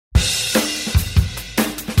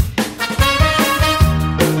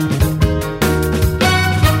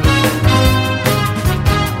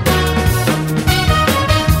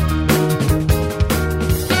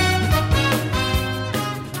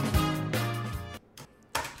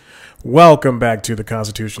Welcome back to the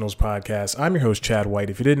Constitutionals Podcast. I'm your host, Chad White.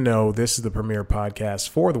 If you didn't know, this is the premier podcast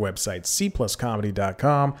for the website,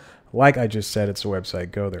 cpluscomedy.com. Like I just said, it's a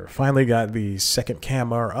website. Go there. Finally got the second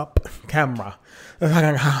camera up.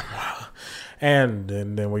 And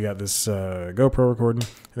then we got this GoPro recording.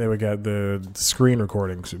 And then we got the screen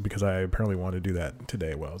recording because I apparently want to do that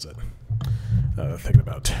today while I was thinking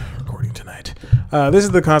about recording tonight. This is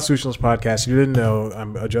the Constitutionals Podcast. If you didn't know,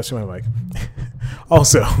 I'm adjusting my mic.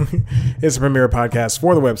 Also, it's a premier podcast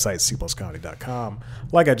for the website, cpluscomedy.com.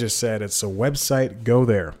 Like I just said, it's a website. Go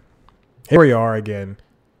there. Here we are again.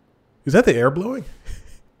 Is that the air blowing?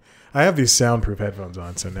 I have these soundproof headphones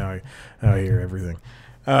on, so now I hear everything.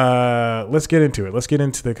 Let's get into it. Let's get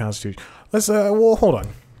into the Constitution. Hold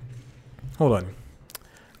on.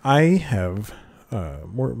 I have,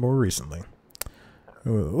 more recently,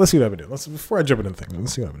 let's see what I've been doing. Before I jump into the thing,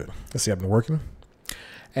 let's see what I've been doing. Let's see, I've been working.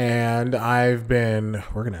 And I've been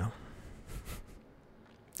working out.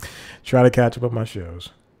 Trying to catch up on my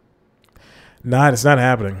shows. It's not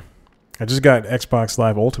happening. I just got Xbox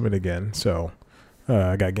Live Ultimate again, so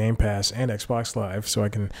I got Game Pass and Xbox Live, so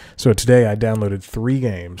today I downloaded 3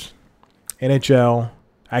 games. NHL,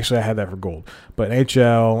 actually I had that for gold, but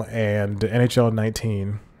NHL and NHL 19.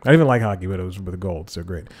 I didn't even like hockey, but it was with gold, so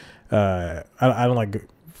great. I like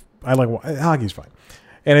hockey's fine.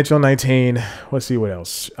 NHL 19, let's see what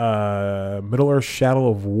else. Middle-earth Shadow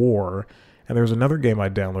of War, and there was another game I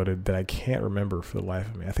downloaded that I can't remember for the life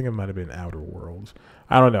of me. I think it might have been Outer Worlds.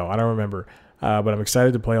 I don't know. I don't remember. But I'm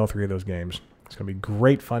excited to play all 3 of those games. It's going to be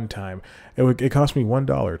great fun time. It cost me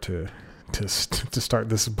 $1 to start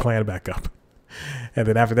this plan back up. And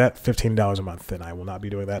then after that, $15 a month. And I will not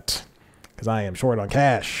be doing that because I am short on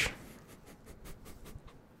cash.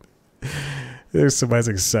 There's somebody's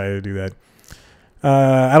excited to do that.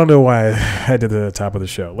 I don't know why I did the top of the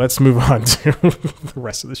show. Let's move on to the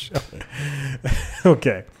rest of the show.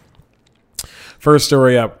 Okay. First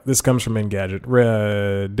story up. This comes from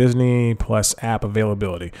Engadget. Disney Plus app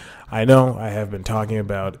availability. I know I have been talking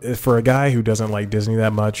about, for a guy who doesn't like Disney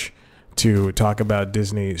that much, to talk about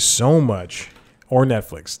Disney so much, or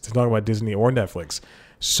Netflix, to talk about Disney or Netflix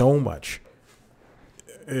so much,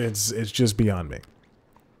 it's just beyond me.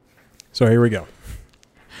 So here we go.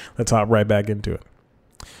 Let's hop right back into it.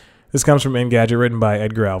 This comes from Engadget, written by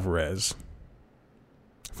Edgar Alvarez.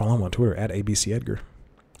 Follow him on Twitter at ABCEdgar.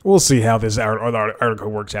 We'll see how this article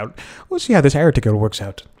works out. That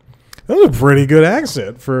was a pretty good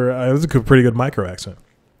accent that was a pretty good micro accent.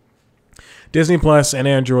 Disney Plus and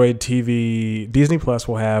Android TV. Disney Plus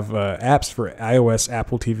will have apps for iOS,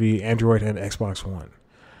 Apple TV, Android, and Xbox One.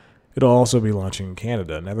 It'll also be launching in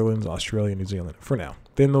Canada, Netherlands, Australia, New Zealand for now.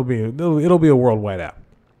 Then it'll be a worldwide app.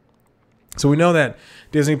 So we know that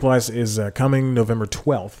Disney Plus is coming November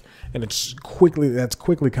 12th, and that's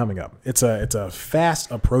quickly coming up. It's a fast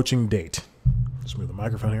approaching date. Just move the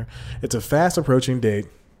microphone here. It's a fast approaching date,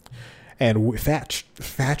 and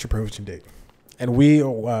fast approaching date, and we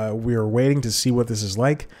are waiting to see what this is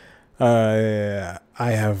like. I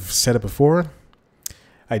have said it before.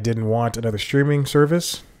 I didn't want another streaming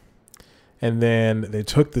service, and then they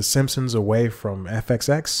took The Simpsons away from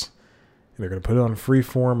FXX. They're going to put it on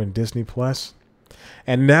Freeform and Disney Plus.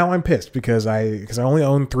 And now I'm pissed because I only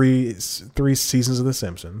own three seasons of The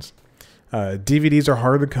Simpsons. DVDs are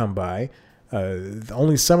hard to come by.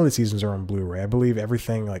 Only some of the seasons are on Blu-ray. I believe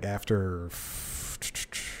everything like after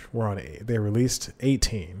they released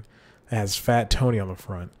 18 has Fat Tony on the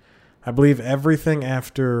front. I believe everything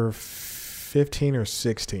after 15 or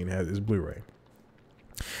 16 is Blu-ray.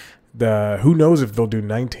 Who knows if they'll do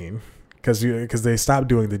 19? Because they stopped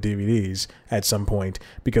doing the DVDs at some point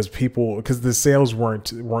because the sales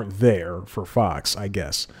weren't there for Fox, I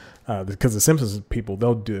guess. Because the Simpsons people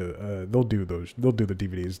they'll do the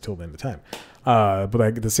DVDs till the end of time. But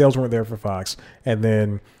like the sales weren't there for Fox, and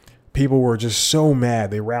then people were just so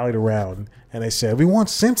mad they rallied around and they said, "We want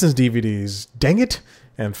Simpsons DVDs, dang it!"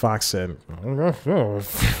 And Fox said,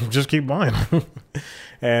 "Just keep buying."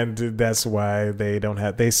 And that's why they don't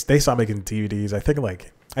have they stopped making DVDs.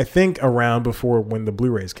 I think around before when the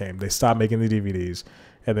Blu-rays came, they stopped making the DVDs,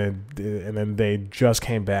 and then they just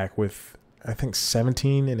came back with I think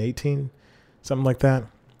 17 and 18, something like that.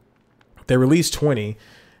 They released 20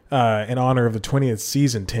 in honor of the 20th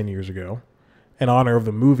season 10 years ago, in honor of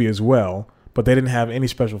the movie as well. But they didn't have any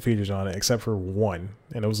special features on it except for one,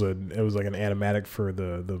 and it was like an animatic for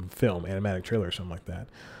the film, animatic trailer or something like that.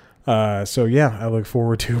 So yeah, I look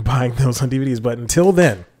forward to buying those on DVDs. But until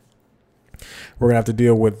then, we're gonna have to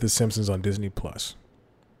deal with The Simpsons on Disney Plus.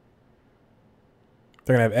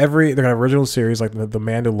 They're gonna have original series like the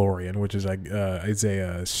Mandalorian, which is like it's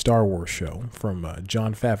a Star Wars show from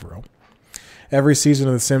Jon Favreau. Every season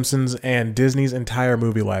of The Simpsons and Disney's entire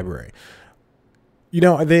movie library. You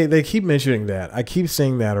know, they keep mentioning that. I keep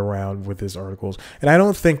seeing that around with these articles, and I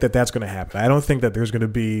don't think that that's going to happen. I don't think that there's going to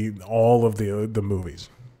be all of the movies.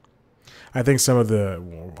 I think some of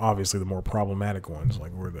obviously the more problematic ones,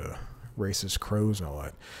 like where the racist crows and all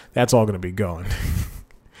that, that's all going to be gone.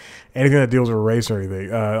 Anything that deals with race or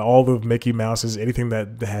anything, all the Mickey Mouses, anything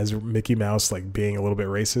that has Mickey Mouse like being a little bit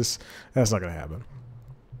racist, that's not going to happen.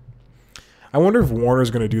 I wonder if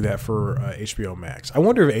Warner's going to do that for HBO Max. I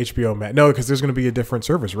wonder if HBO Max... No, because there's going to be a different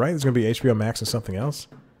service, right? There's going to be HBO Max and something else?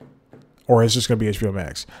 Or it's just going to be HBO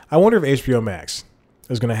Max? I wonder if HBO Max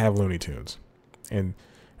is going to have Looney Tunes. And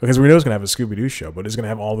because we know it's going to have a Scooby-Doo show, but it's going to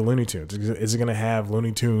have all the Looney Tunes. Is it going to have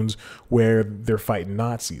Looney Tunes where they're fighting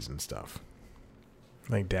Nazis and stuff? I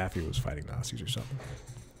think Daffy was fighting Nazis or something.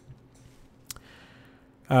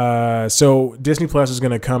 So Disney Plus is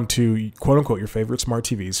going to come to quote unquote your favorite smart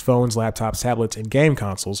TVs, phones, laptops, tablets, and game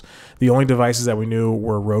consoles. The only devices that we knew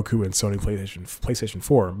were Roku and Sony PlayStation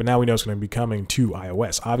 4, but now we know it's going to be coming to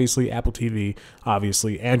iOS. Obviously, Apple TV,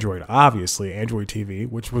 obviously Android TV,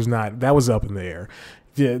 which was up in the air.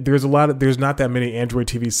 Yeah, there's not that many Android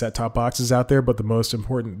TV set-top boxes out there, but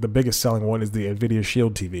the biggest selling one is the NVIDIA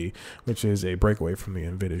Shield TV, which is a breakaway from the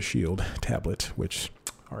NVIDIA Shield tablet, which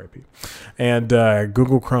RIP. And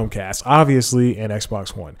Google Chromecast, obviously, and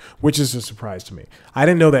Xbox One, which is a surprise to me. I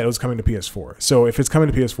didn't know that it was coming to PS4. So if it's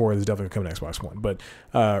coming to PS4, it's definitely coming to Xbox One. But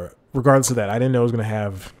regardless of that, I didn't know it was going to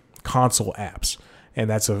have console apps. And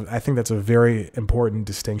I think that's a very important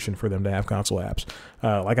distinction for them to have console apps.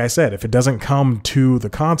 Like I said, if it doesn't come to the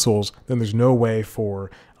consoles, then there's no way for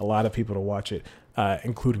a lot of people to watch it,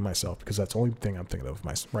 including myself, because that's the only thing I'm thinking of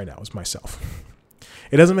right now is myself.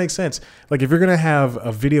 It doesn't make sense. Like if you're going to have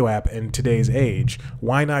a video app in today's age,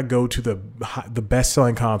 why not go to the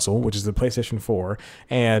best-selling console, which is the PlayStation 4,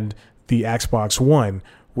 and the Xbox One,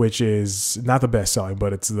 which is not the best-selling,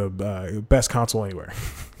 but it's the best console anywhere,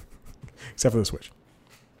 except for the Switch.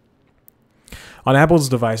 On Apple's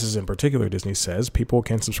devices in particular, Disney says people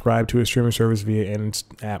can subscribe to a streaming service via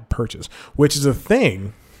in-app purchase, which is a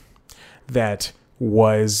thing which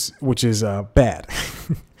is bad,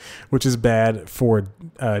 which is bad for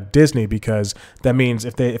Disney, because that means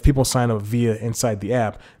if people sign up via inside the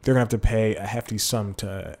app, they're gonna have to pay a hefty sum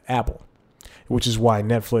to Apple, which is why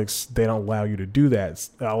Netflix, they don't allow you to do that.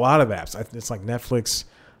 A lot of apps, it's like Netflix,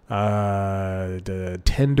 the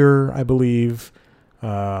Tinder, I believe.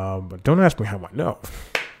 But don't ask me how I know.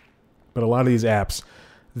 But a lot of these apps,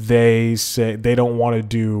 they say they don't want to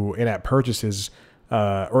do in-app purchases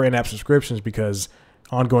or in-app subscriptions, because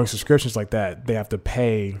ongoing subscriptions like that, they have to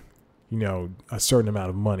pay, a certain amount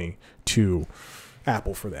of money to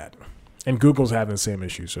Apple for that. And Google's having the same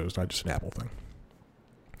issue, so it's not just an Apple thing.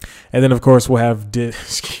 And then, of course, we'll have...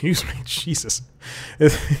 excuse me, Jesus. I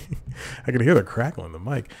can hear the crackle in the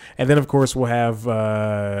mic. And then, of course, we'll have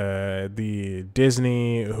the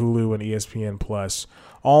Disney, Hulu, and ESPN Plus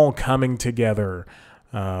all coming together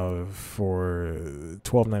for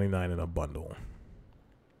 $12.99 in a bundle.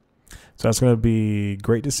 So that's going to be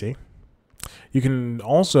great to see. You can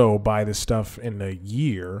also buy this stuff in a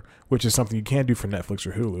year, which is something you can't do for Netflix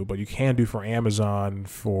or Hulu, but you can do for Amazon,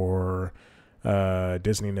 for...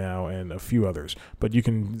 Disney Now, and a few others, but you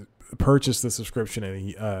can purchase the subscription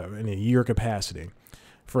in a year capacity.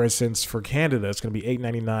 For instance, for Canada, it's going to be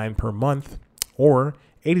 $8.99 per month or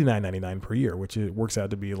 $89.99 per year, which it works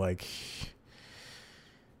out to be like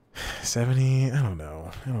 70. I don't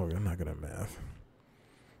know. I'm not good at math.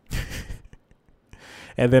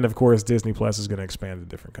 And then, of course, Disney Plus is going to expand to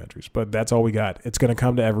different countries, but that's all we got. It's going to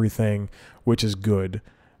come to everything, which is good.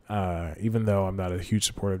 Even though I'm not a huge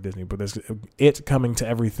supporter of Disney, but it coming to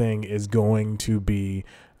everything is going to be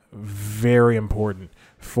very important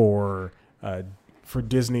for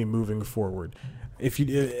Disney moving forward. If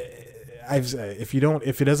it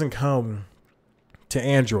doesn't come to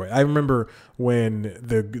Android, I remember when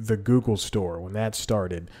the Google store, when that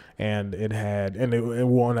started, and it had,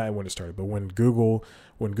 not when it started, but when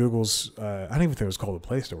Google's I don't even think it was called the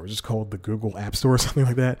Play Store, it was just called the Google App Store or something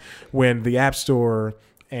like that. When the App Store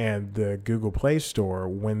and the Google Play Store,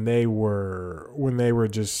 when they were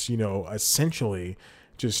just, essentially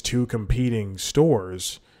just two competing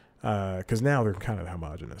stores, because now they're kind of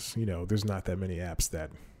homogenous. There's not that many apps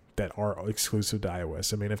that are exclusive to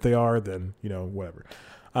iOS. I mean, if they are, then, whatever.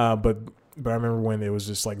 But I remember when it was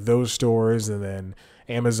just like those stores, and then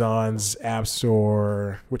Amazon's App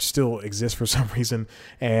Store, which still exists for some reason,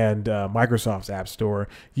 and Microsoft's App Store,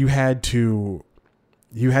 you had to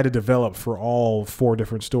you had to develop for all 4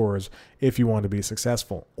 different stores if you wanted to be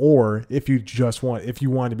successful. Or if you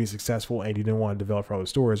wanted to be successful and you didn't want to develop for all the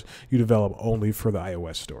stores, you develop only for the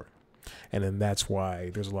iOS store. And then that's why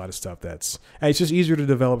there's a lot of stuff it's just easier to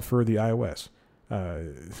develop for the iOS.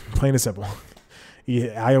 Plain and simple.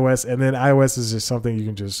 iOS, and then iOS is just something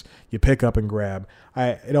you pick up and grab.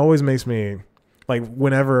 It always makes me, like,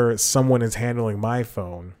 whenever someone is handling my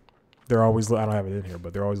phone, they're always, I don't have it in here,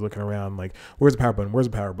 but they're always looking around like, where's the power button? Where's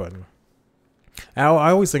the power button? I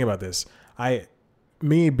always think about this.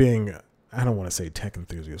 Me being, I don't want to say tech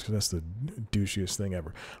enthusiast because that's the douchiest thing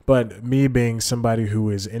ever, but me being somebody who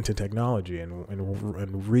is into technology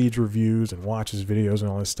and reads reviews and watches videos and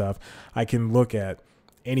all this stuff, I can look at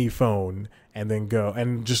any phone and then go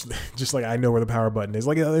and just like I know where the power button is.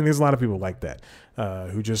 Like, and there's a lot of people like that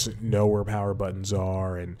who just know where power buttons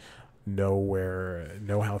are and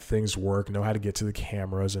know how things work, know how to get to the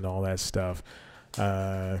cameras and all that stuff.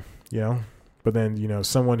 But then,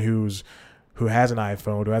 someone who has an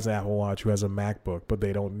iPhone, who has an Apple Watch, who has a MacBook, but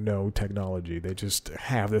they don't know technology. They just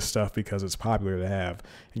have this stuff because it's popular to have.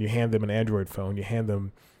 And you hand them an Android phone, you hand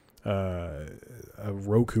them a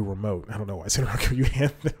Roku remote. I don't know why I said Roku. You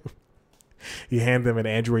hand them an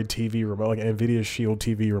Android TV remote, like an NVIDIA Shield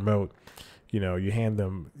TV remote. You hand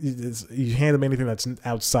them anything that's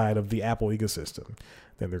outside of the Apple ecosystem,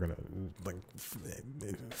 then they're gonna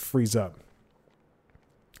freeze up.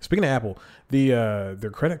 Speaking of Apple,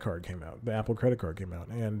 their credit card came out. The Apple credit card came out,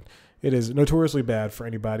 and it is notoriously bad for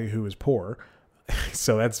anybody who is poor.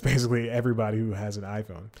 So that's basically everybody who has an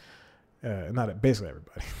iPhone. Not basically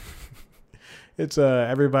everybody. It's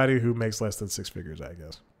everybody who makes less than 6 figures, I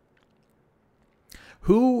guess.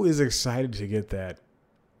 Who is excited to get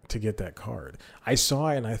that card? I saw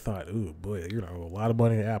it and I thought, ooh, boy, you're gonna owe a lot of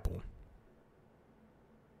money to Apple.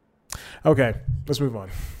 Okay, let's move on.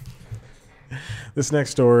 This next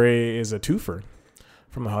story is a twofer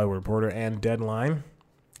from the Hollywood Reporter and Deadline.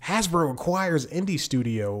 Hasbro acquires indie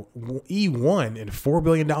studio E1 in $4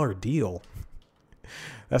 billion deal.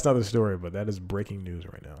 That's not the story, but that is breaking news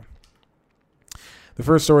right now. The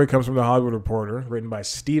first story comes from the Hollywood Reporter, written by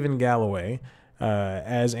Stephen Galloway.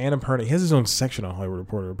 As Annapurna, he has his own section on Hollywood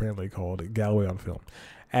Reporter, apparently called Galloway on Film.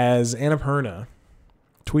 As Annapurna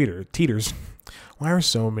teeters, why are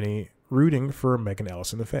so many rooting for Megan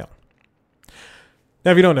Ellison to fail? Now,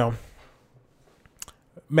 if you don't know,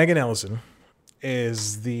 Megan Ellison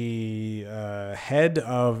is the head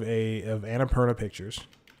of Annapurna Pictures,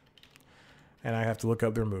 and I have to look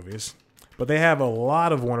up their movies. But they have a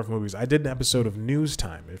lot of wonderful movies. I did an episode of News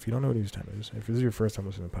Time. If you don't know what News Time is, if this is your first time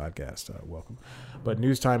listening to the podcast, welcome. But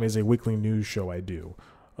News Time is a weekly news show I do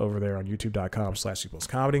over there on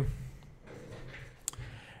youtube.com/C+comedy.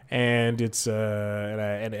 And it's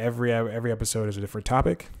and every episode is a different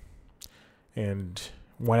topic. And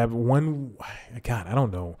one God, I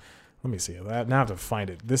don't know. Let me see. Now I have to find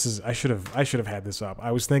it. I should have had this up.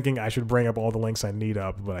 I was thinking I should bring up all the links I need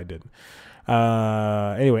up, but I didn't.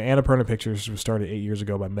 Anyway, Annapurna Pictures was started 8 years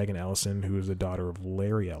ago by Megan Ellison, who is the daughter of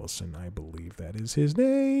Larry Ellison. I believe that is his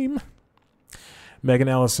name. Megan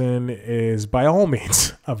Ellison is, by all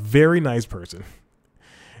means, a very nice person.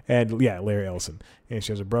 And yeah, Larry Ellison. And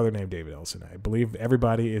she has a brother named David Ellison. I believe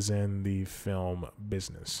everybody is in the film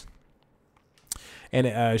business.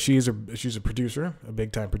 And she's a producer, a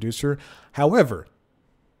big time producer. However,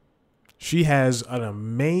 she has an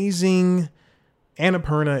amazing.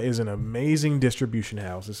 Annapurna is an amazing distribution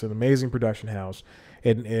house. It's an amazing production house.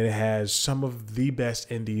 It has some of the best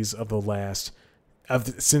indies of the last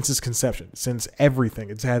since its conception, since everything.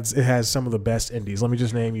 It has some of the best indies. Let me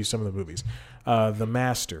just name you some of the movies: The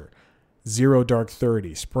Master, Zero Dark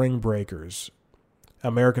 30, Spring Breakers,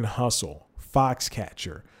 American Hustle,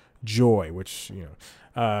 Foxcatcher, Joy, which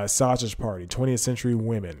Sausage Party, 20th Century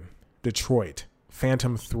Women, Detroit,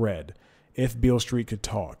 Phantom Thread, If Beale Street Could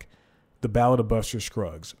Talk, The Ballad of Buster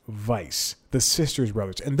Scruggs, Vice, The Sisters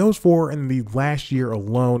Brothers. And those 4 in the last year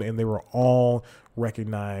alone, and they were all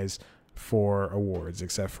recognized for awards,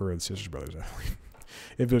 except for The Sisters Brothers, I believe.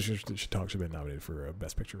 If Beale Street Could Talk should have been nominated for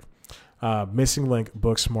Best Picture. Missing Link,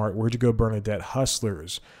 Booksmart, Where'd You Go, Bernadette,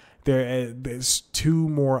 Hustlers. There's 2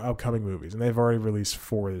 more upcoming movies, and they've already released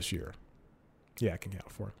 4 this year. Yeah, I can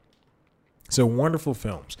count 4. So wonderful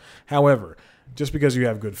films. However, just because you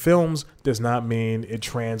have good films does not mean it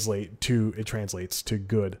translates to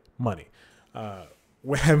good money. I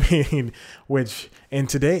mean, which in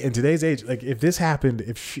today's age, like if this happened,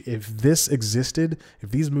 if this existed,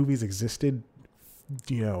 if these movies existed,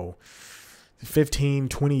 15,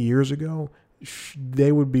 20 years ago,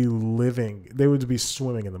 they would be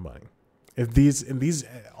swimming in the money. If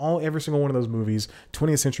every single one of those movies,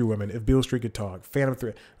 20th Century Women, If Beale Street Could Talk, Phantom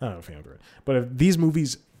Thread, I don't know Phantom Thread, but if these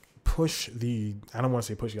movies push I don't want to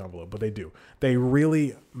say push the envelope, but they do. They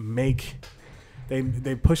really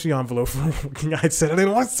they push the envelope for, I said I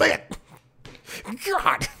didn't want to say it.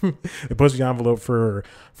 God, they push the envelope for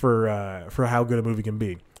how good a movie can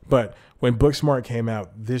be. But when Booksmart came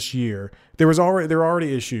out this year, there were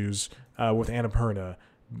already issues with Annapurna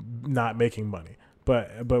not making money.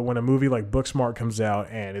 But when a movie like Booksmart comes out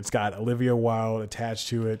and it's got Olivia Wilde attached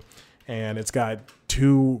to it, and it's got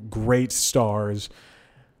two great stars,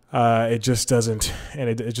 it just doesn't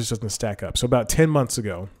stack up. So about 10 months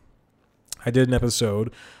ago, I did an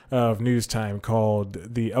episode of News Time called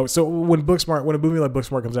so when a movie like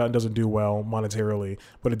Booksmart comes out and doesn't do well monetarily,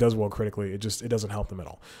 but it does well critically, it doesn't help them at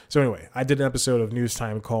all. So anyway, I did an episode of News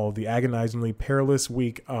Time called The Agonizingly Perilous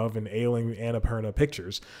Week of an Ailing Annapurna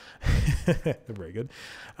Pictures. Very good.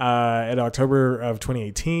 In October of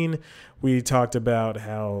 2018, we talked about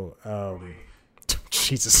how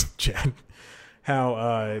Jesus, Chad,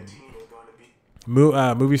 how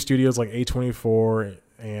movie studios like A24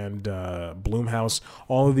 and Blumhouse,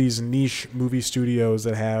 all of these niche movie studios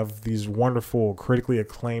that have these wonderful, critically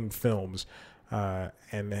acclaimed films,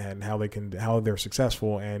 and how they're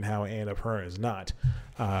successful, and how Annapurna is not.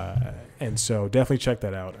 And so definitely check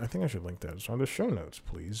that out. I think I should link that on the show notes,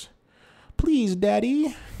 please. Please,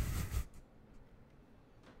 Daddy.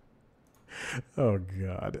 Oh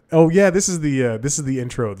God! Oh yeah, this is the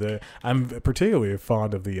intro. I'm particularly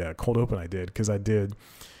fond of the cold open I did, because I did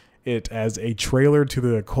it as a trailer to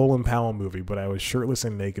the Colin Powell movie, but I was shirtless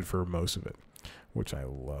and naked for most of it, which I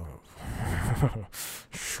love.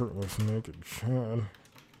 Shirtless, naked Chad.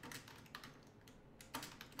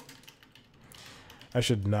 I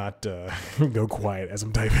should not go quiet as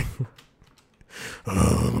I'm typing.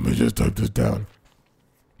 Let me just type this down.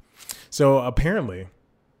 So apparently,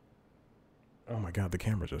 oh my God, the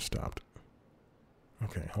camera just stopped.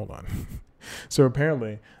 Okay, hold on. So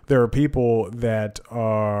apparently there are people that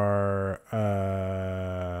are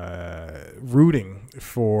rooting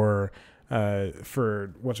for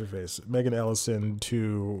what's her face, Megan Ellison,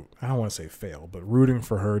 to, I don't want to say fail, but rooting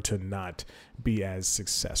for her to not be as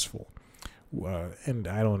successful. And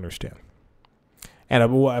I don't understand. And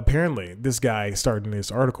apparently this guy starting this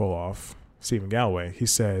article off, Stephen Galloway, he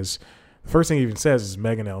says, the first thing he even says is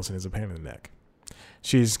Megan Ellison is a pain in the neck.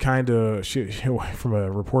 She's from a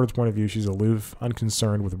reporter's point of view, she's aloof,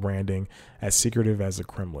 unconcerned with branding, as secretive as the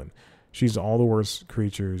Kremlin. She's all the worst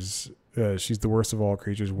creatures. She's the worst of all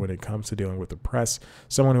creatures when it comes to dealing with the press.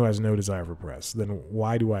 Someone who has no desire for press. Then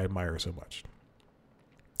why do I admire her so much?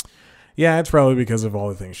 Yeah, it's probably because of all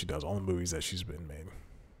the things she does, all the movies that she's been made.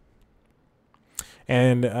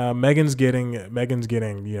 And Megan's getting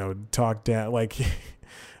talked down, like.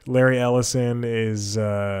 Larry Ellison is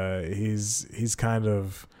he's kind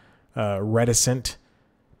of reticent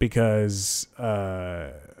because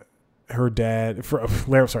her dad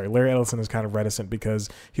Larry Ellison is kind of reticent because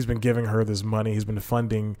he's been giving her this money, he's been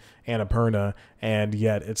funding Annapurna, and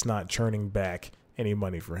yet it's not churning back any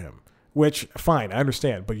money for him. Which, fine, I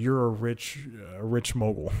understand, but you're a rich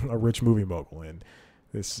mogul, a rich movie mogul, and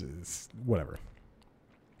this is whatever.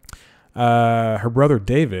 Her brother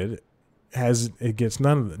David gets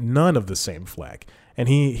none of the same flack, and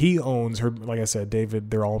he owns her. Like I said, David,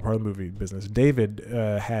 they're all part of the movie business. David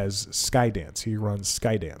has Skydance. He runs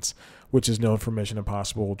Skydance, which is known for Mission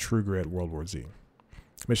Impossible, True Grit, World War Z,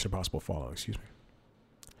 Mission Impossible Fallout. Excuse me.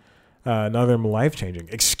 None of them life-changing.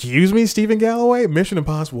 Excuse me, Stephen Galloway. Mission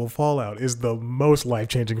Impossible Fallout is the most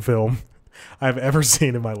life-changing film I've ever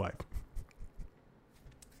seen in my life.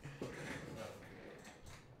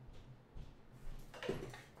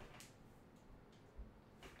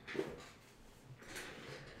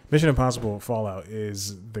 Mission Impossible Fallout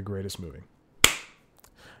is the greatest movie.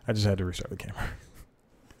 I just had to restart the camera.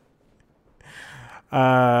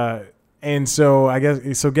 And so I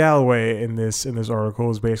guess Galloway in this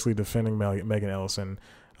article is basically defending Megan Ellison,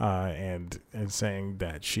 and saying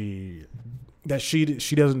that she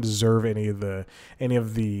doesn't deserve any of the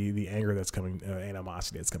anger that's coming,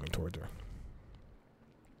 animosity that's coming towards her.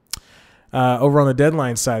 Over on the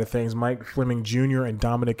Deadline side of things, Mike Fleming Jr. and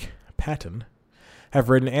Dominic Patton have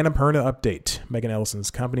written Annapurna update. Megan Ellison's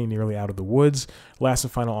company nearly out of the woods. Last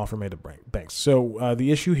and final offer made to banks. So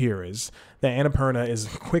the issue here is that Annapurna is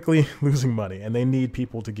quickly losing money, and they need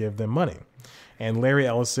people to give them money. And Larry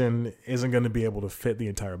Ellison isn't going to be able to foot the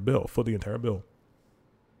entire bill.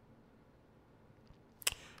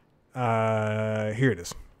 Here it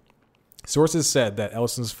is. Sources said that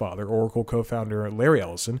Ellison's father, Oracle co-founder Larry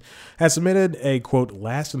Ellison, has submitted a, quote,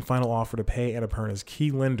 last and final offer to pay Annapurna's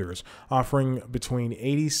key lenders, offering between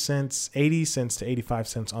 80 cents to 85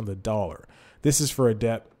 cents on the dollar. This is for a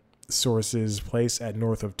debt, sources place, at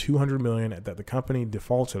north of $200 million that the company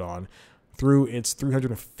defaulted on through its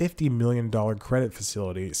 $350 million credit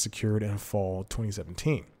facility secured in fall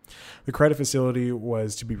 2017. The credit facility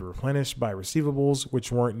was to be replenished by receivables,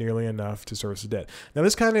 which weren't nearly enough to service the debt. Now,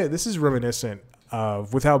 this is reminiscent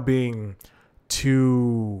of, without being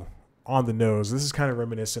too on the nose, this is kind of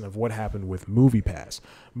reminiscent of what happened with MoviePass.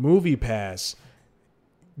 MoviePass,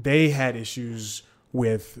 they had issues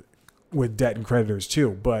with debt and creditors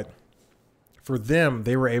too, but for them,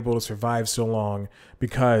 they were able to survive so long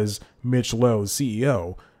because Mitch Lowe,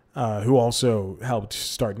 CEO, who also helped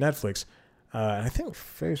start Netflix, I think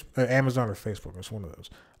Amazon or Facebook was one of those.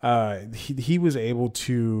 He was able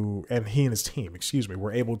to, and he and his team,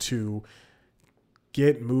 were able to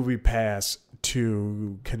get MoviePass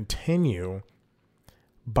to continue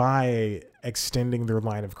by extending their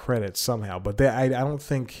line of credit somehow. But I don't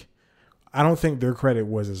think their credit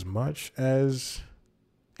was as much as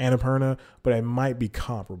Annapurna, but it might be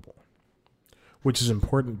comparable, which is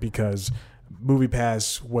important because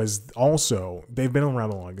MoviePass was also, they've been around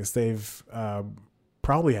the longest. They've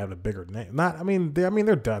probably had a bigger name.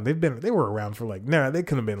 They're done. They were around for they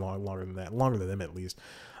couldn't have been longer than that, longer than them at least.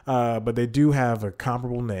 But they do have a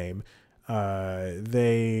comparable name. They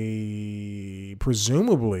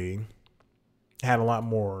presumably had a lot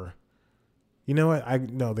more. You know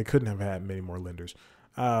what? No, they couldn't have had many more lenders.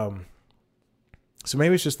 So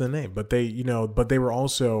maybe it's just the name, but they were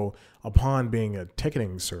also, upon being a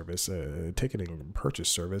ticketing service, a ticketing purchase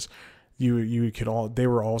service, they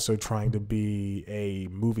were also trying to be a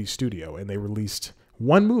movie studio, and they released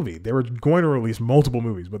one movie. They were going to release multiple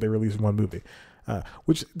movies, but they released one movie,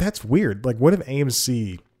 which that's weird. Like, what if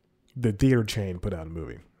AMC, the theater chain, put out a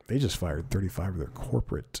movie? They just fired 35 of their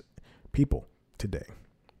corporate people today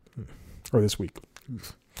or this week.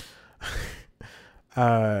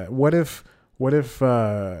 What if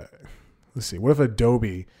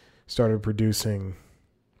Adobe started producing,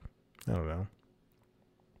 I don't know,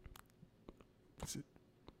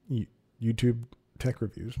 YouTube tech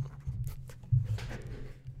reviews?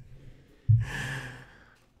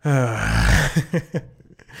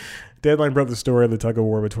 Deadline broke the story of the tug of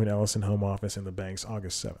war between Ellison Home Office and the banks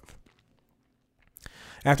August 7th.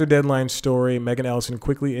 After Deadline's story, Megan Ellison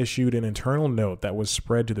quickly issued an internal note that was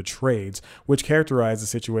spread to the trades, which characterized the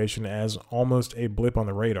situation as almost a blip on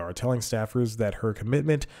the radar, telling staffers that her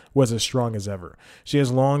commitment was as strong as ever. She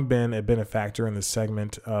has long been a benefactor in a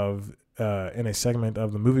segment of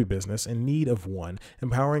the movie business in need of one,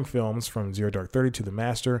 empowering films from Zero Dark 30 to The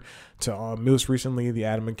Master to most recently the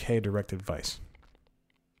Adam McKay directed Vice.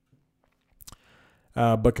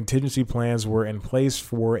 But contingency plans were in place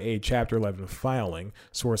for a Chapter 11 filing,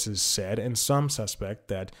 sources said, and some suspect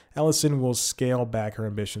that Ellison will scale back her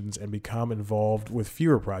ambitions and become involved with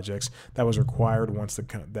fewer projects. That was required once the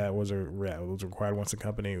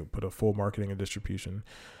company put a full marketing and distribution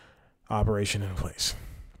operation in place.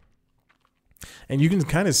 And you can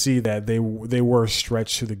kind of see that they were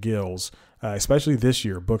stretched to the gills, especially this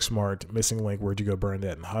year. Booksmart, Missing Link, Where'd You Go,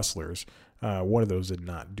 Bernadette, and Hustlers. One of those did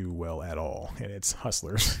not do well at all, and it's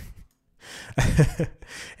Hustlers.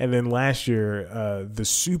 And then last year, the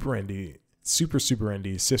super indie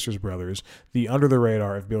Sisters Brothers, the Under the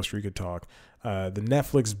Radar If Beale Street Could Talk, the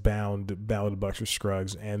Netflix-bound Ballad of Buster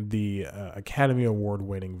Scruggs, and the Academy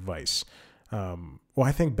Award-winning Vice. Well,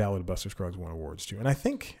 I think Ballad of Buster Scruggs won awards too, and I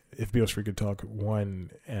think If Beale Street Could Talk won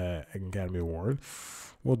an Academy Award.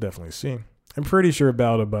 We'll definitely see. I'm pretty sure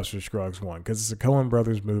Ballad of Buster Scruggs won because it's a Coen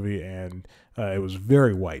Brothers movie, and it was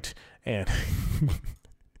very white, and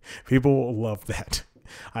people love that.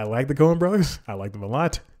 I like the Coen Brothers. I like them a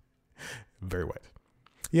lot. Very white.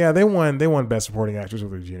 Yeah, they won Best Supporting Actress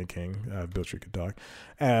with Regina King. Beale Street Could Talk,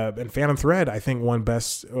 and Phantom Thread I think won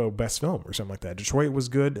Best Film or something like that. Detroit was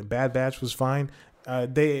good, and Bad Batch was fine.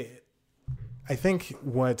 And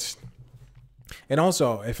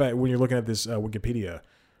also when you're looking at this Wikipedia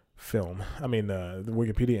film, the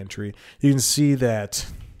Wikipedia entry, you can see that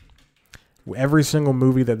every single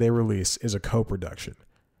movie that they release is a co-production,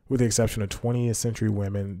 with the exception of 20th Century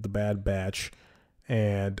Women, The Bad Batch,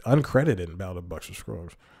 and uncredited Ballad of Buster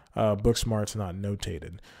Scruggs. Booksmart's not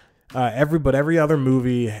notated. Every other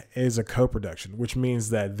movie is a co-production, which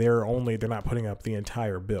means that they're not putting up the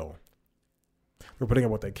entire bill. They're putting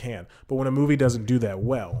up what they can. But when a movie doesn't do that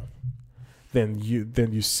well, then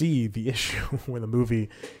you see the issue when the movie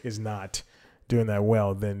is not doing that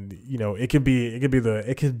well, then it could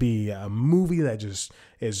be a movie that just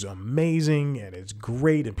is amazing and it's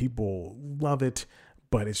great and people love it,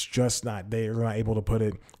 but it's just they're not able to put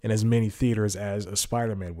it in as many theaters as a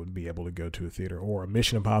Spider-Man would be able to go to a theater, or a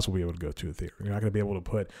Mission Impossible would be able to go to a theater. You're not going to be able to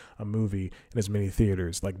put a movie in as many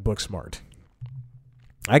theaters like Booksmart.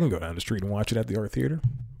 I can go down the street and watch it at the art theater,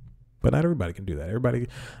 but not everybody can do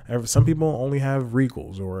that. Some people only have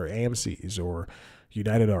Regals or AMC's or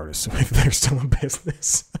United Artists, so if they're still in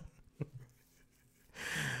business.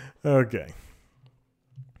 Okay.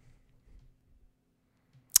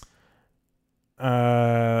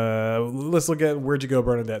 Let's look at Where'd You Go,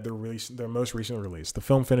 Bernadette, their most recent release. The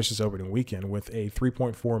film finished its opening weekend with a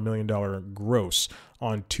 $3.4 million gross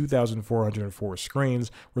on 2,404 screens,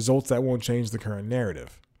 results that won't change the current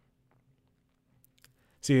narrative.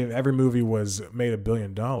 See, if every movie was made $1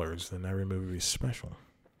 billion, then every movie would be special.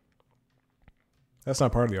 That's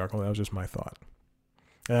not part of the article. That was just my thought.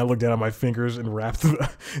 And I looked down at my fingers and wrapped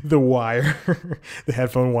the wire, the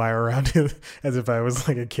headphone wire around it as if I was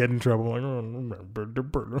like a kid in trouble. Like,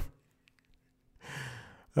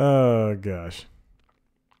 oh gosh.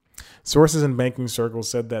 Sources in banking circles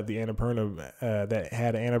said that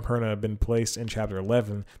had Annapurna been placed in Chapter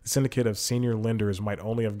 11, the syndicate of senior lenders might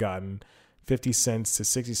only have gotten 50 cents to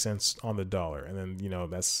 60 cents on the dollar. And then,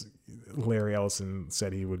 that's Larry Ellison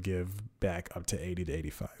said he would give back up to 80 to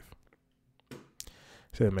 85.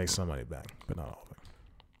 So it makes some money back, but not all of it.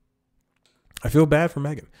 I feel bad for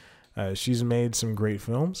Megan. She's made some great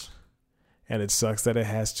films, and it sucks that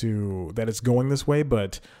it's going this way,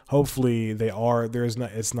 but hopefully they're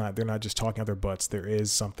not just talking out their butts. There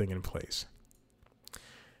is something in place.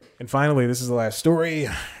 And finally, this is the last story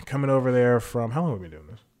coming over there from, how long have we been doing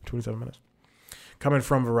this? 27 minutes. Coming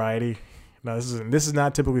from Variety. Now, this is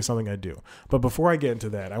not typically something I do, but before I get into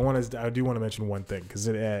that, I do want to mention one thing because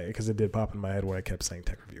it did pop in my head when I kept saying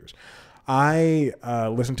tech reviews. I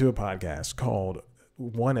listened to a podcast called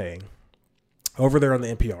 1A over there on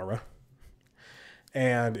the NPR,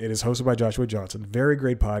 and it is hosted by Joshua Johnson. Very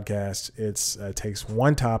great podcast. It takes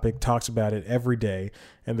one topic, talks about it every day,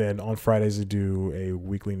 and then on Fridays they do a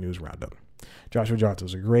weekly news roundup. Joshua Johnson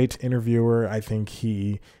is a great interviewer. I think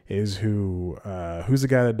he is who's the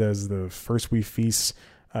guy that does the First We Feast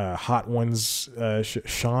Hot Ones.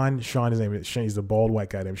 Sean, his name is Sean. He's the bald white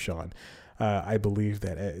guy named Sean. I believe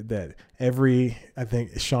that I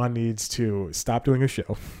think Sean needs to stop doing a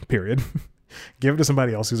show. Period. Give it to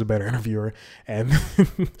somebody else who's a better interviewer, and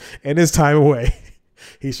in his time away,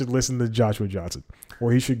 he should listen to Joshua Johnson,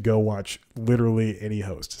 or he should go watch literally any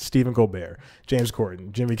host: Stephen Colbert, James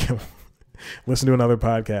Corden, Jimmy Kimmel. Listen to another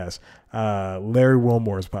podcast, Larry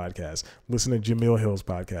Wilmore's podcast. Listen to Jamil Hill's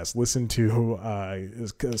podcast. Listen to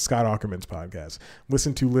Scott Aukerman's podcast.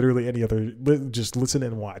 Listen to literally any other. Just listen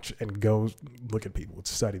and watch and go look at people,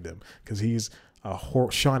 study them, because he's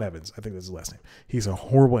Sean Evans, I think that's his last name. He's a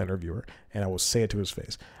horrible interviewer, and I will say it to his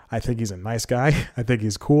face. I think he's a nice guy. I think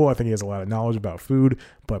he's cool. I think he has a lot of knowledge about food,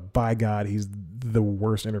 but by God, he's the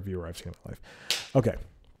worst interviewer I've seen in my life. Okay.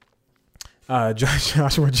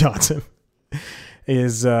 Joshua Johnson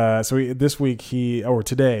is yesterday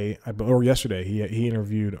he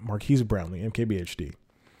interviewed Marquise Brownlee, MKBHD,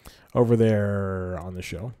 over there on the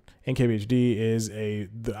show. MKBHD is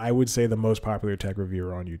I would say the most popular tech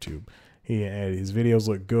reviewer on YouTube. His videos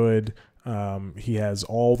look good. He has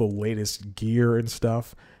all the latest gear and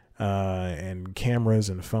stuff, and cameras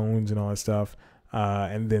and phones and all that stuff.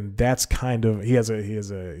 And then that's kind of he has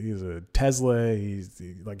a Tesla.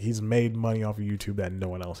 He's made money off of YouTube that no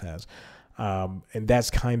one else has. And that's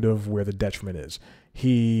kind of where the detriment is. I'm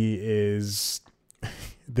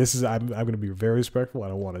going to be very respectful. I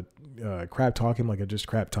don't want to crap talk him like I just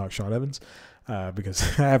crap talk Sean Evans, because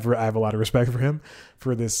I have a lot of respect for him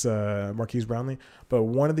for this Marquise Brownlee. But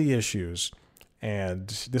one of the issues, and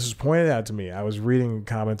this was pointed out to me, I was reading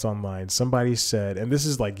comments online. Somebody said, and this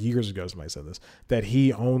is like years ago, somebody said this, that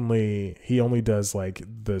he only does like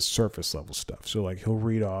the surface level stuff. So like he'll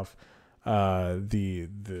read off the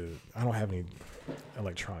I don't have any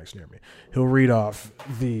electronics near me. He'll read off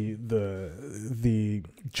the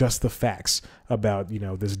just the facts about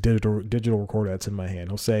this digital recorder that's in my hand.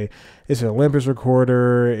 He'll say it's an Olympus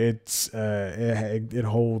recorder. It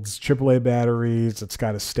holds AAA batteries. It's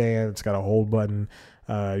got a stand. It's got a hold button.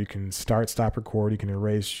 You can start, stop, record. You can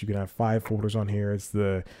erase. You can have 5 folders on here. It's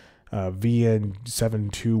the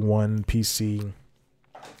VN721 PC. And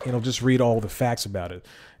he'll just read all the facts about it.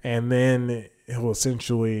 And then he'll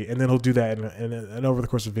do that. And over the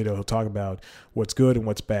course of the video, he'll talk about what's good and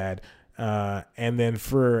what's bad. And then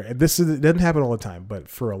it doesn't happen all the time, but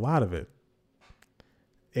for a lot of it,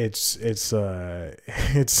 it's just that.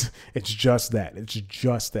 It's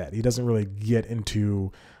just that. He doesn't really get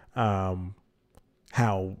into how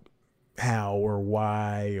or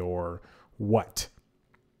why or what.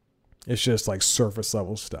 It's just like surface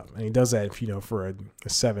level stuff. And he does that, for a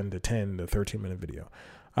 7 to 10 to 13 minute video,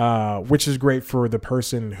 which is great for the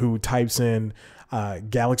person who types in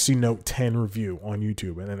Galaxy Note 10 review on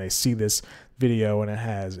YouTube. And then they see this video and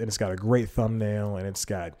it's got a great thumbnail and it's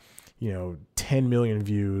got, 10 million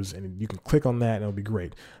views, and you can click on that and it'll be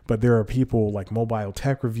great. But there are people like Mobile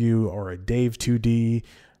Tech Review or a Dave 2D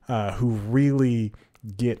who really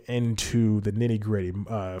get into the nitty gritty.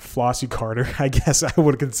 Flossie Carter, I guess I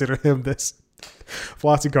would consider him this.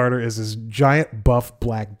 Flossie Carter is this giant buff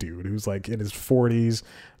black dude who's like in his 40s.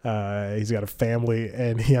 He's got a family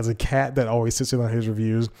and he has a cat that always sits in on his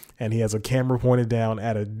reviews, and he has a camera pointed down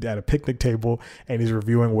at a picnic table, and he's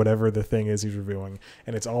reviewing whatever the thing is he's reviewing,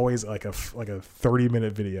 and it's always like a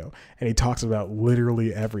 30-minute video, and he talks about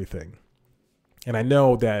literally everything. And I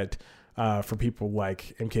know that for people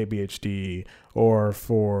like MKBHD or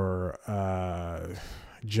for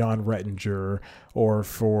John Rettinger or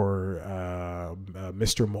for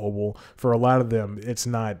Mr. Mobile, for a lot of them, it's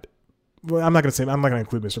not. Well, I'm not going to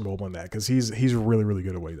include Mr. Mobile in that because he's really, really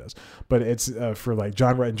good at what he does. But it's for like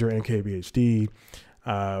John Rettinger and KBHD,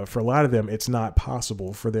 for a lot of them, it's not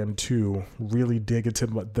possible for them to really dig into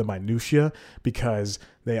the minutia because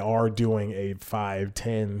they are doing a 5,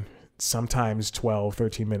 10, sometimes 12,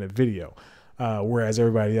 13-minute video. Whereas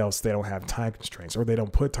everybody else, they don't have time constraints or they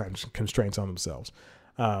don't put time constraints on themselves.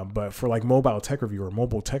 But for like Mobile Tech Review or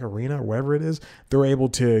Mobile Tech Arena or whatever it is, they're able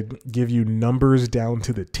to give you numbers down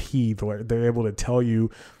to the T. They're able to tell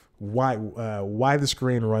you why the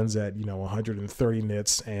screen runs at 130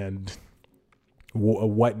 nits and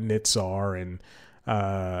what nits are and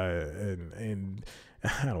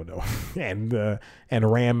I don't know,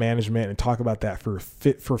 and RAM management, and talk about that for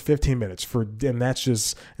 15 minutes and that's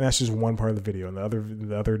just one part of the video, and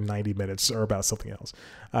the other 90 minutes are about something else.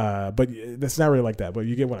 But that's not really like that, but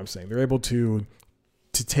you get what I'm saying. They're able to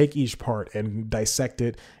take each part and dissect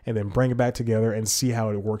it and then bring it back together and see how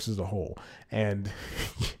it works as a whole. And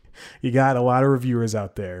you got a lot of reviewers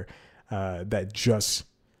out there that just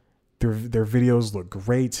their videos look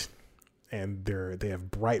great. And they have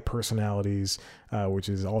bright personalities, which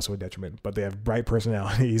is also a detriment. But they have bright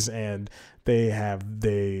personalities, and they're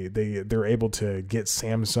able to get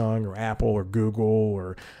Samsung or Apple or Google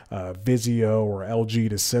or Vizio or LG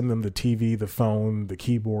to send them the TV, the phone, the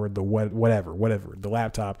keyboard, the whatever, the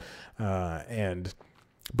laptop,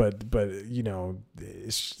 but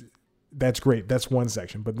that's great. That's one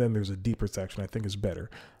section, but then there's a deeper section I think is better.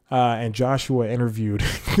 And Joshua interviewed,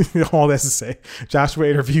 all that's to say, Joshua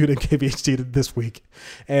interviewed in KBHD this week,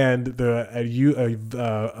 and a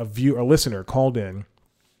listener called in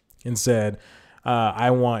and said, he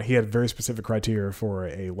had very specific criteria for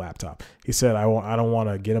a laptop. He said, I don't want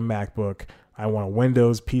to get a MacBook. I want a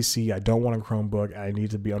Windows PC. I don't want a Chromebook. I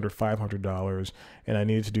need to be under $500, and I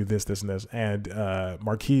need to do this, and this. And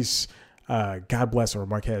Marquise, God bless him, or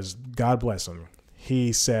Marquez, God bless him.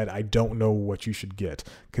 He said, I don't know what you should get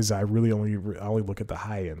because I really only look at the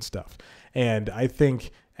high end stuff. And I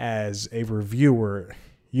think as a reviewer,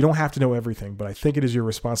 you don't have to know everything, but I think it is your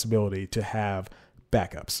responsibility to have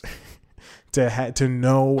backups, to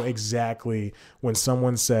know exactly when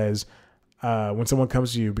someone says, when someone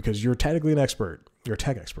comes to you, because you're technically an expert, you're a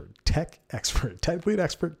tech expert, technically an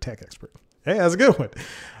expert, tech expert. Hey, that's a good one.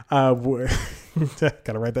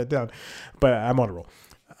 Gotta write that down, but I'm on a roll.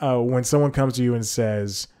 When someone comes to you and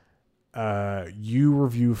says, you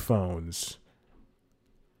review phones,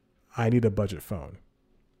 I need a budget phone.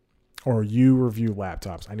 Or you review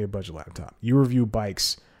laptops, I need a budget laptop. You review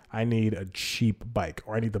bikes, I need a cheap bike,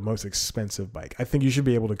 or I need the most expensive bike. I think you should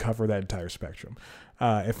be able to cover that entire spectrum.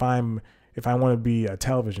 If I want to be a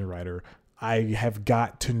television writer, I have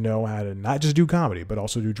got to know how to not just do comedy, but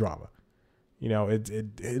also do drama.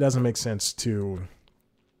 It doesn't make sense to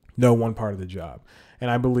know one part of the job. And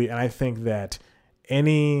I think that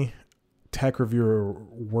any tech reviewer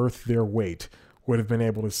worth their weight would have been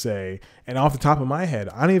able to say, and off the top of my head,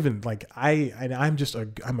 I'm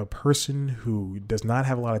a person who does not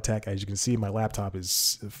have a lot of tech. As you can see, my laptop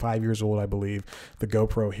is 5 years old, I believe. The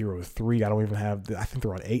GoPro Hero 3, I don't even have, I think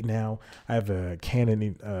they're on 8 now. I have a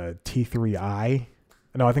Canon T3i.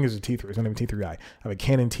 No, I think it's a T3. It's not even T3i. I have a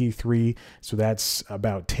Canon T3, so that's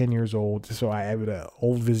about 10 years old. So I have an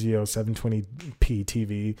old Vizio 720p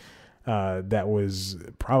TV that was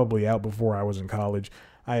probably out before I was in college.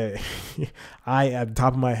 I at the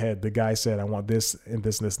top of my head, the guy said, I want this and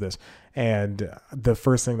this and this and this. And the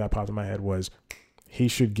first thing that popped in my head was he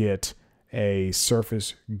should get a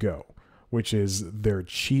Surface Go, which is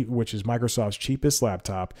Microsoft's cheapest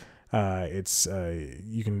laptop. It's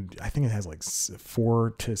you can, I think it has like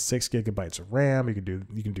 4 to 6 gigabytes of RAM. You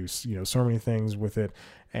can do so many things with it,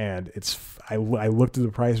 and I looked at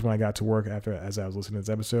the price when I got to work as I was listening to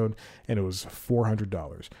this episode, and it was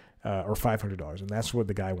 $400 or $500, and that's what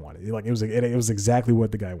the guy wanted. Like it was exactly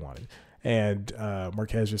what the guy wanted. And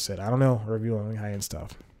Marquez just said, I don't know, review on high end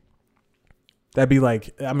stuff. That'd be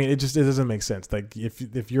like, I mean, it doesn't make sense. Like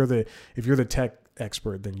if you're the tech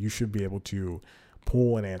expert, then you should be able to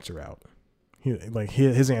pull an answer out.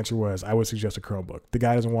 His answer was, I would suggest a Chromebook. The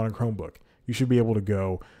guy doesn't want a Chromebook. You should be able to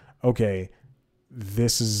go, okay,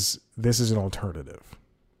 this is an alternative.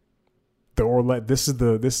 This is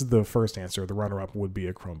the first answer. The runner up would be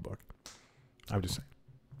a Chromebook. I'm just saying.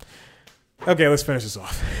 Okay, let's finish this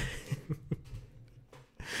off.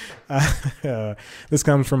 This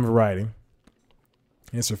comes from Variety.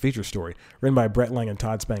 It's a feature story written by Brett Lang and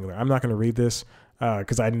Todd Spangler. I'm not going to read this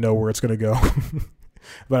because I know where it's going to go,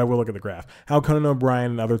 but I will look at the graph. How Conan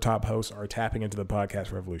O'Brien and other top hosts are tapping into the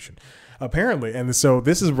podcast revolution. Apparently, and so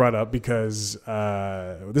this is brought up because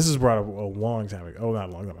this is brought up a long time ago. Oh, not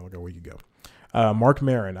a long time ago, like a week ago. Mark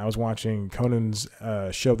Maron. I was watching Conan's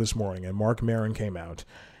show this morning, and Mark Maron came out.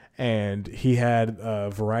 And he had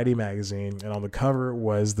Variety magazine, and on the cover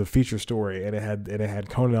was the feature story, and it had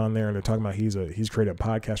Conan on there, and they're talking about he's created a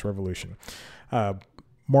podcast revolution.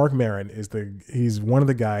 Mark Maron he's one of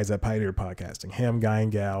the guys that pioneered podcasting. Him, Guy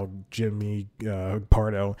and Gal, Jimmy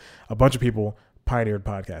Pardo, a bunch of people pioneered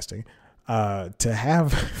podcasting. To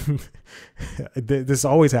have this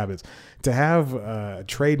always happens. To have a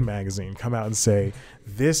trade magazine come out and say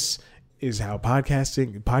this is how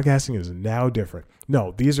podcasting is now different.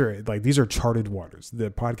 No, these are charted waters.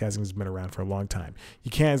 The podcasting has been around for a long time.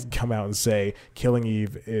 You can't come out and say Killing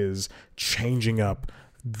Eve is changing up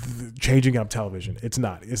television. It's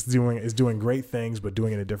not. It's doing great things, but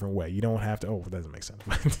doing it a different way. You don't have to. Oh, that doesn't make sense.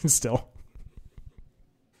 But still,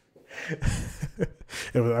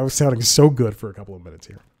 I was sounding so good for a couple of minutes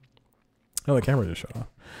here. Oh, the camera just shut off.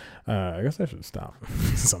 I guess I should stop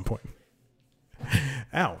at some point.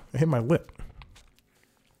 Ow! I hit my lip.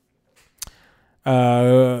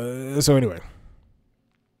 So anyway,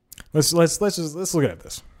 let's look at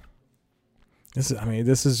this.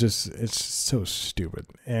 This is it's so stupid,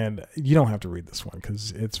 and you don't have to read this one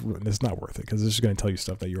because it's not worth it, because it's just going to tell you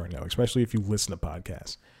stuff that you already know, especially if you listen to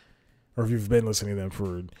podcasts or if you've been listening to them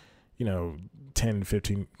for 10,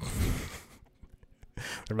 15.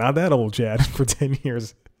 They're not that old, Chad. For 10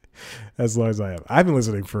 years. As long as I have. I've been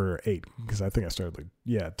listening for 8 because I think I started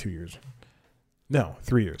 2 years. No,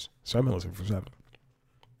 3 years. So I've been listening for 7.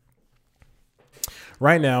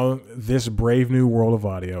 Right now, this brave new world of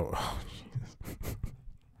audio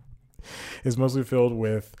is mostly filled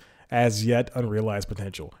with as yet unrealized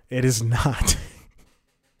potential. It is not.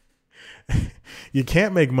 You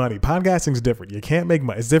can't make money. Podcasting is different. You can't make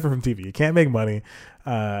money. It's different from TV. You can't make money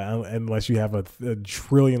unless you have a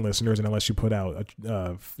trillion listeners and unless you put out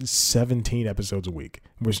 17 episodes a week,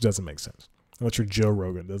 which doesn't make sense. Unless you're Joe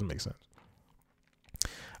Rogan, it doesn't make sense.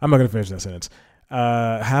 I'm not going to finish that sentence.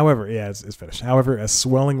 However, it's finished. However, a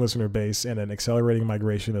swelling listener base and an accelerating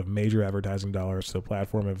migration of major advertising dollars to the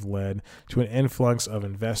platform have led to an influx of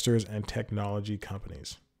investors and technology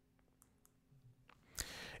companies.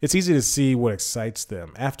 It's easy to see what excites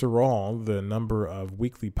them. After all, the number of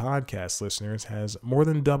weekly podcast listeners has more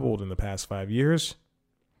than doubled in the past 5 years,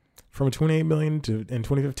 from 28 million in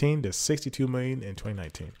 2015 to 62 million in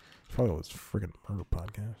 2019. It's probably all this freaking murder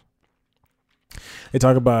podcast. They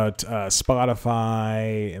talk about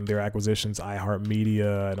Spotify and their acquisitions,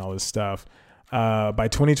 iHeartMedia, and all this stuff. By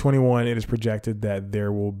 2021, it is projected that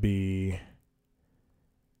there will be...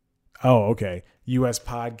 U.S.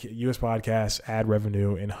 podcasts ad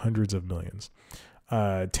revenue in hundreds of millions.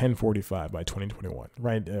 1045 by 2021.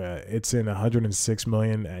 Right, it's in 106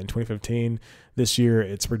 million in 2015. This year,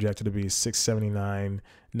 it's projected to be 679.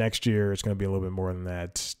 Next year, it's going to be a little bit more than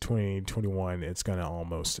that. 2021, it's going to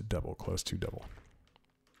almost double, close to double.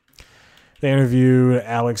 They interviewed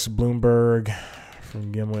Alex Bloomberg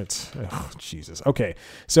from Gimlet. Oh, Jesus. Okay,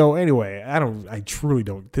 so anyway, I truly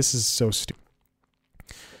don't. This is so stupid.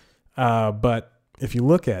 But if you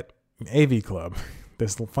look at AV Club,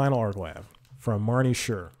 this final arc lab from Marnie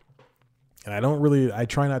Shure, and I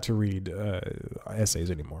try not to read essays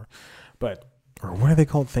anymore, or what are they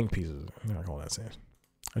called? Think pieces. I'm not calling essays.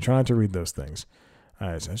 I try not to read those things.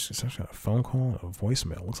 It's actually a phone call, a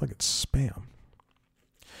voicemail. Looks like it's spam.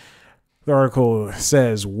 The article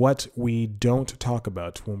says what we don't talk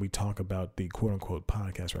about when we talk about the quote-unquote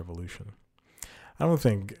podcast revolution. I don't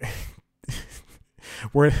think...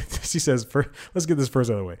 She says, let's get this first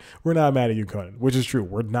out of the way. We're not mad at you, Conan, which is true.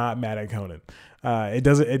 We're not mad at Conan.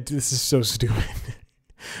 This is so stupid.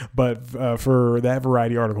 But for that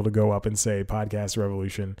Variety article to go up and say podcast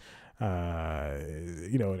revolution, but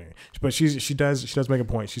she does make a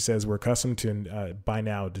point. She says we're accustomed to by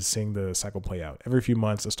now to seeing the cycle play out. Every few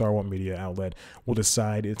months, a Star Wars media outlet will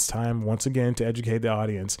decide it's time once again to educate the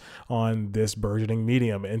audience on this burgeoning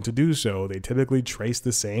medium, and to do so, they typically trace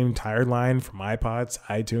the same tired line from iPods,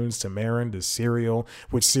 iTunes to Marin to Serial,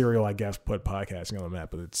 which Serial I guess put podcasting on the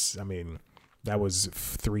map, but that was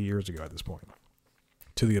 3 years ago at this point.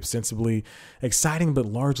 To the ostensibly exciting but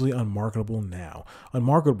largely unmarketable now.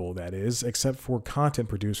 Unmarketable, that is, except for content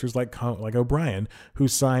producers like O'Brien, who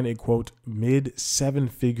signed a, quote,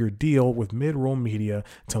 mid-7-figure deal with Midroll Media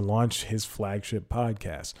to launch his flagship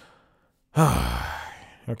podcast.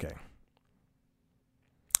 Okay.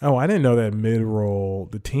 Oh, I didn't know that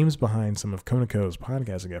Midroll, the teams behind some of Konako's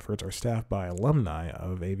podcasting efforts, are staffed by alumni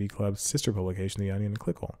of AV Club's sister publication, The Onion and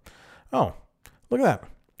Clickhole. Oh, look at that.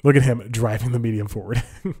 Look at him driving the medium forward.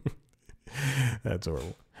 That's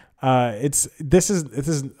horrible. This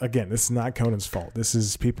is not Conan's fault. This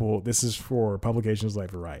is for publications like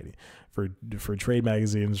Variety, for trade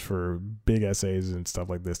magazines, for big essays and stuff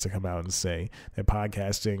like this to come out and say that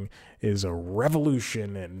podcasting is a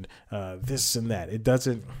revolution and this and that. It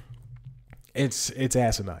doesn't. It's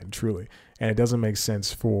asinine, truly, and it doesn't make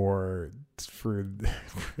sense for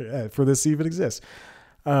this to even exist.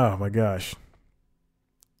 Oh my gosh.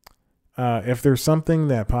 If there's something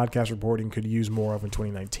that podcast reporting could use more of in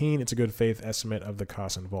 2019, it's a good faith estimate of the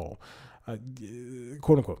costs involved.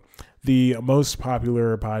 Quote unquote, the most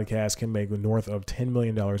popular podcast can make north of $10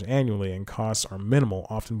 million annually, and costs are minimal,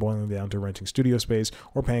 often boiling down to renting studio space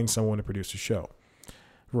or paying someone to produce a show.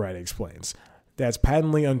 Variety explains. That's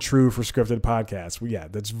patently untrue for scripted podcasts. Well, yeah,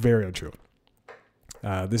 that's very untrue.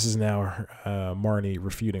 This is now Marnie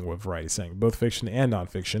refuting what Variety is saying. Both fiction and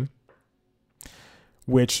nonfiction,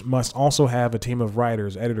 which must also have a team of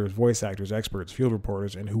writers, editors, voice actors, experts, field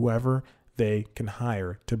reporters, and whoever they can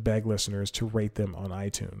hire to beg listeners to rate them on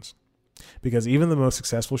iTunes. Because even the most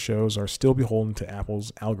successful shows are still beholden to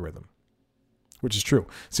Apple's algorithm, which is true.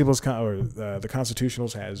 The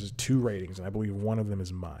Constitutionals has 2 ratings, and I believe one of them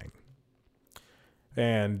is mine.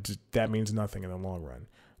 And that means nothing in the long run.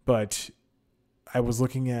 But I was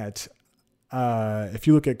looking at if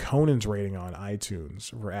you look at Conan's rating on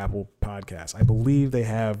iTunes for Apple Podcasts, I believe they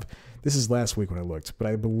have, this is last week when I looked, but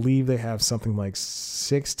I believe they have something like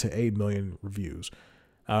 6 to 8 million reviews.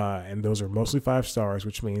 And those are mostly 5 stars,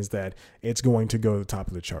 which means that it's going to go to the top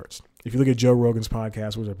of the charts. If you look at Joe Rogan's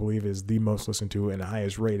podcast, which I believe is the most listened to and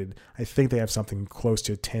highest rated, I think they have something close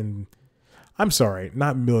to 10, I'm sorry,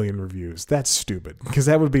 not million reviews. That's stupid, because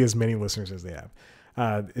that would be as many listeners as they have.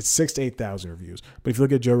 It's 6,000 to 8,000 reviews. But if you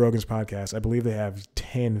look at Joe Rogan's podcast, I believe they have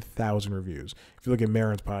 10,000 reviews. If you look at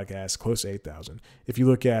Marin's podcast, close to 8,000. If you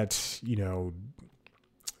look at,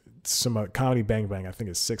 some Comedy Bang Bang, I think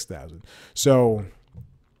it's 6,000. So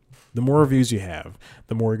the more reviews you have,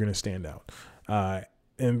 the more you're going to stand out.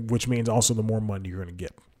 And which means also the more money you're going to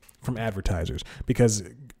get from advertisers. Because,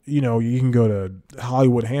 you can go to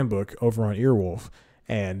Hollywood Handbook over on Earwolf,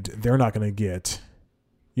 and they're not going to get,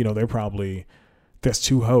 they're probably... There's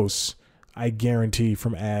 2 hosts. I guarantee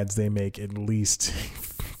from ads they make at least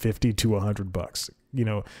 $50 to $100.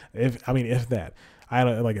 If that, I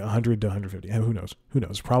don't like 100 to 150. Who knows?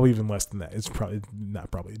 Probably even less than that. It's probably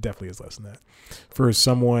not. Probably it definitely is less than that. For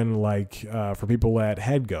someone like for people at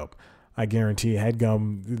HeadGum, I guarantee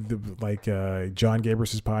HeadGum, John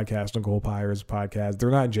Gabrus's podcast, Nicole Pyre's podcast,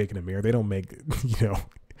 they're not Jake and Amir. They don't make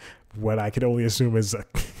what I could only assume is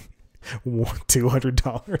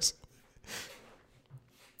 $200.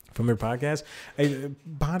 From their podcast.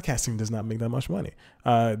 Podcasting does not make that much money.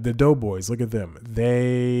 The Doughboys, look at them.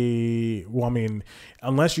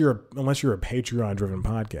 Unless you're a Patreon driven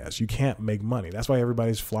podcast, you can't make money. That's why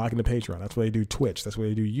everybody's flocking to Patreon. That's why they do Twitch. That's why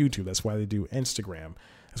they do YouTube. That's why they do Instagram.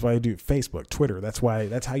 That's why they do Facebook, Twitter. That's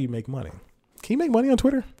how you make money. Can you make money on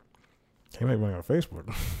Twitter? Can you make money on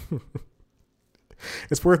Facebook?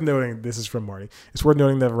 It's worth noting, this is from Marty, it's worth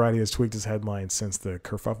noting that Variety has tweaked its headlines since the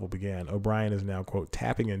kerfuffle began. O'Brien is now, quote,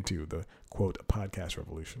 tapping into the, quote, podcast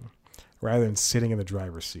revolution, rather than sitting in the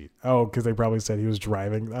driver's seat. Oh, because they probably said he was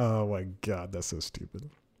driving. Oh, my God, that's so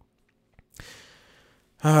stupid.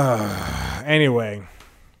 Anyway.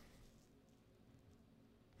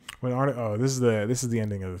 This is the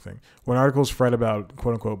ending of the thing. When articles fret about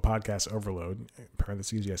quote unquote podcast overload,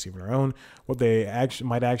 parentheses, yes, even our own, what they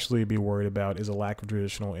might actually be worried about is a lack of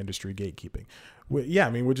traditional industry gatekeeping.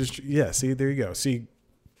 See, there you go. See,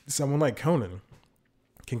 someone like Conan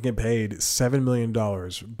can get paid $7 million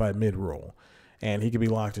by mid-roll, and he could be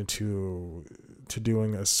locked into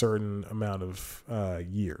doing a certain amount of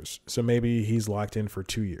years. So maybe he's locked in for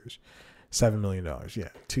 2 years. $7 million. Yeah,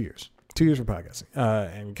 2 years. 2 years for podcasting.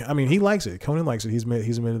 And I mean, he likes it. Conan likes it. He's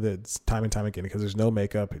admitted that it's time and time again because there's no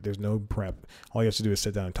makeup, there's no prep. All you have to do is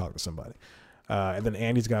sit down and talk to somebody. And then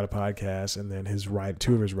Andy's got a podcast, and then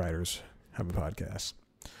two of his writers have a podcast.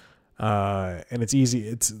 And it's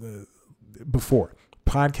easy. Before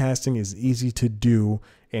podcasting is easy to do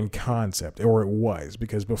in concept, or it was,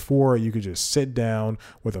 because before you could just sit down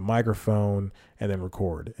with a microphone and then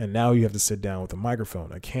record, and now you have to sit down with a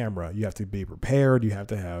microphone, a camera. You have to be prepared. You have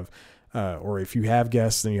to have, or if you have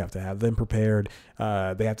guests, then you have to have them prepared.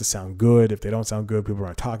 They have to sound good. If they don't sound good, people are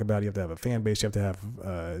going to talk about it. You have to have a fan base. You have to have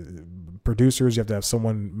producers. You have to have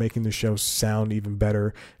someone making the show sound even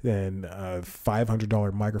better than a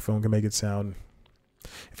 $500 microphone can make it sound.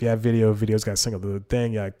 If you have video's got to sync up the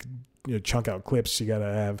thing. You chunk out clips. You got to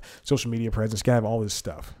have social media presence. You got to have all this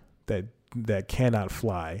stuff that cannot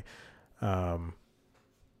fly in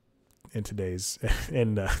today's.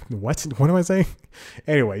 And what am I saying?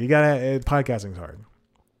 Anyway, you got to. Podcasting's hard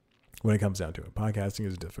when it comes down to it. Podcasting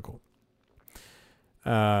is difficult.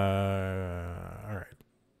 All right.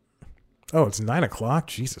 Oh, it's 9:00.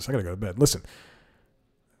 Jesus, I gotta go to bed. Listen,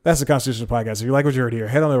 that's the Constitutional Podcast. If you like what you heard here,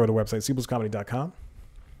 head on over to the website, cbluscomedy.com,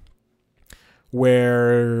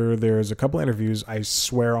 where there's a couple interviews. I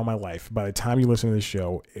swear on my life, by the time you listen to this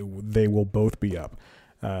show, they will both be up.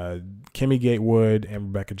 Kimmy Gatewood and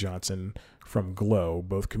Rebecca Johnson from Glow,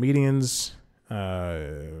 both comedians.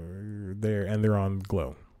 They're on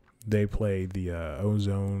Glow. They play the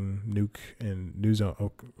Ozone, Nuke, and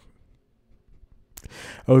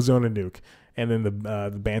Ozone and Nuke, and then the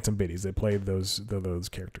Bantam Biddies. They play those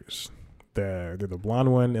characters. They're the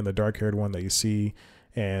blonde one and the dark-haired one that you see,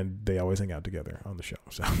 and they always hang out together on the show.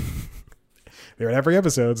 So they're in every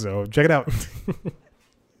episode, so check it out.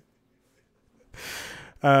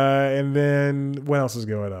 And then what else is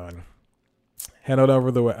going on? Head on over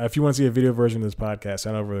if you want to see a video version of this podcast,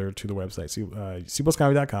 head over to the website,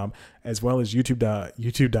 cpluscomedy.com, as well as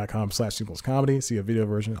youtube.com/cpluscomedy. See a video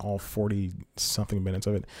version, all 40 something minutes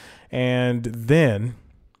of it. And then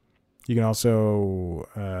you can also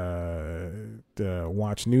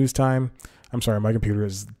watch News Time. I'm sorry, my computer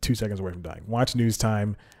is 2 seconds away from dying. Watch News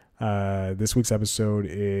Time. This week's episode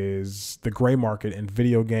is the gray market and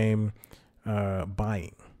video game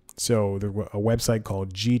buying. So there's a website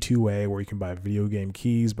called G2A where you can buy video game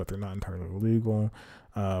keys, but they're not entirely legal.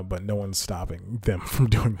 But no one's stopping them from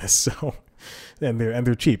doing this. So, and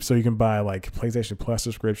they're cheap. So you can buy like PlayStation Plus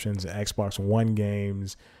subscriptions, Xbox One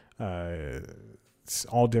games,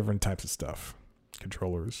 all different types of stuff,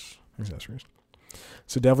 controllers, accessories.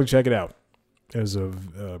 So definitely check it out. It was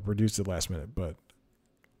produced at last minute, but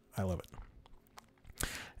I love it.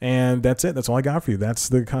 And that's it. That's all I got for you. That's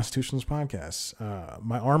the Constitutionalist Podcast.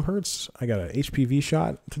 My arm hurts. I got an HPV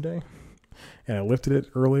shot today, and I lifted it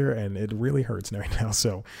earlier, and it really hurts right now.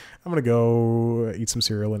 So I'm going to go eat some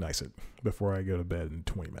cereal and ice it before I go to bed in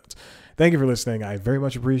 20 minutes. Thank you for listening. I very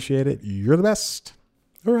much appreciate it. You're the best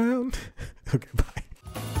around. Okay, bye.